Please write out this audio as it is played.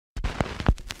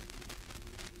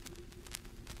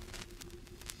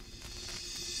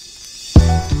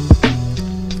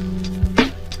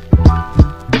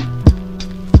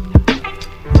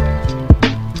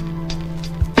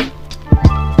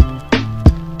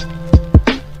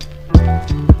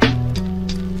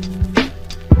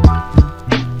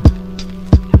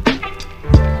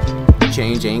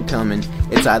change ain't coming.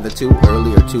 It's either too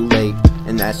early or too late,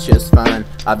 and that's just fine.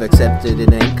 I've accepted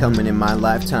it ain't coming in my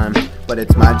lifetime, but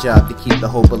it's my job to keep the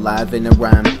hope alive in a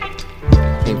rhyme.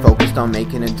 Ain't focused on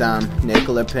making a dime,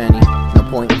 nickel or penny. No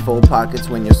point in full pockets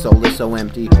when your soul is so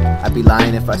empty. I'd be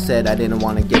lying if I said I didn't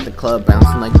want to get the club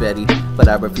bouncing like Betty, but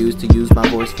I refuse to use my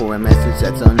voice for a message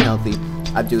that's unhealthy.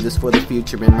 I do this for the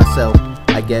future and myself.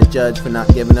 I get judged for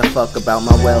not giving a fuck about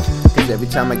my wealth, cause every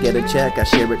time I get a check I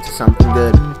share it to something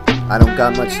good. I don't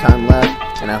got much time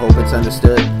left, and I hope it's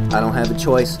understood. I don't have a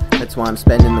choice, that's why I'm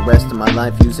spending the rest of my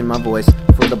life using my voice.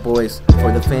 For the boys,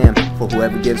 for the fam, for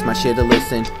whoever gives my shit a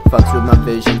listen, fucks with my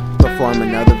vision, perform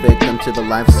another victim to the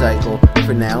life cycle.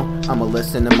 For now, I'ma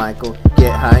listen to Michael,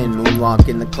 get high and moonwalk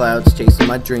in the clouds, chasing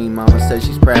my dream. Mama says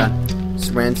she's proud.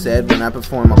 Seren said when I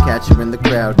perform I'll catch her in the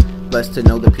crowd. Blessed to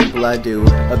know the people I do.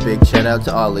 A big shout out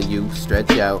to all of you.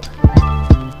 Stretch out.